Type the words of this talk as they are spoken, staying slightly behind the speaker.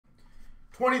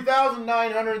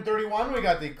20,931. We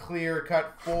got the clear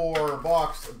cut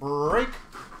 4-box break.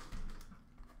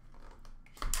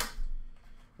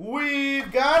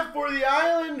 We've got for the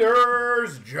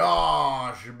Islanders,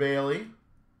 Josh Bailey.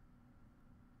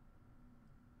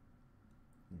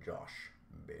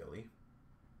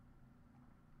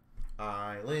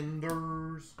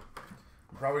 Islanders.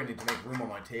 I'm probably going to need to make room on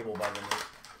my table by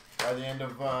the end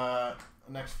of the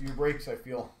next few breaks, I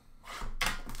feel.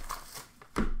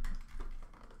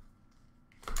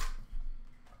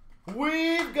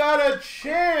 We've got a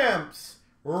Champs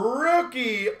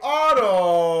rookie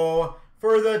auto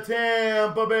for the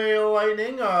Tampa Bay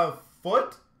Lightning, a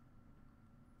foot.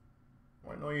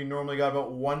 I know you normally got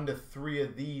about 1 to 3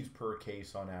 of these per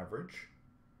case on average.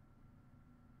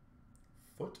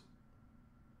 Foot.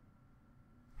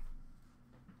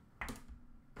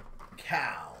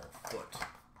 Cow foot.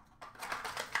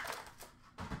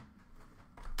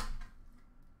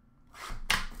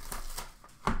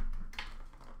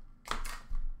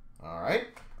 All right.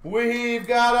 We've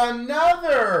got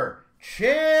another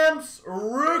Champs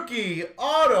rookie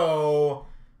auto,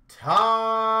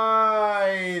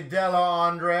 Ty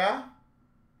Dellandrea.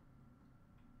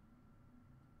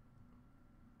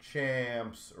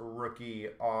 Champs rookie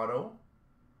auto,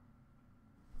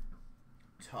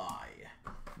 Ty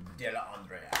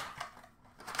Dellandrea.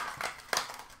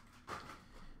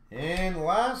 And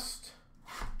last,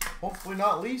 hopefully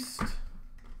not least,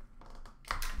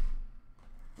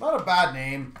 not a bad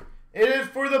name. It is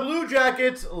for the Blue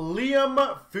Jackets, Liam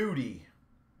Foodie.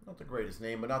 Not the greatest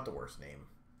name, but not the worst name.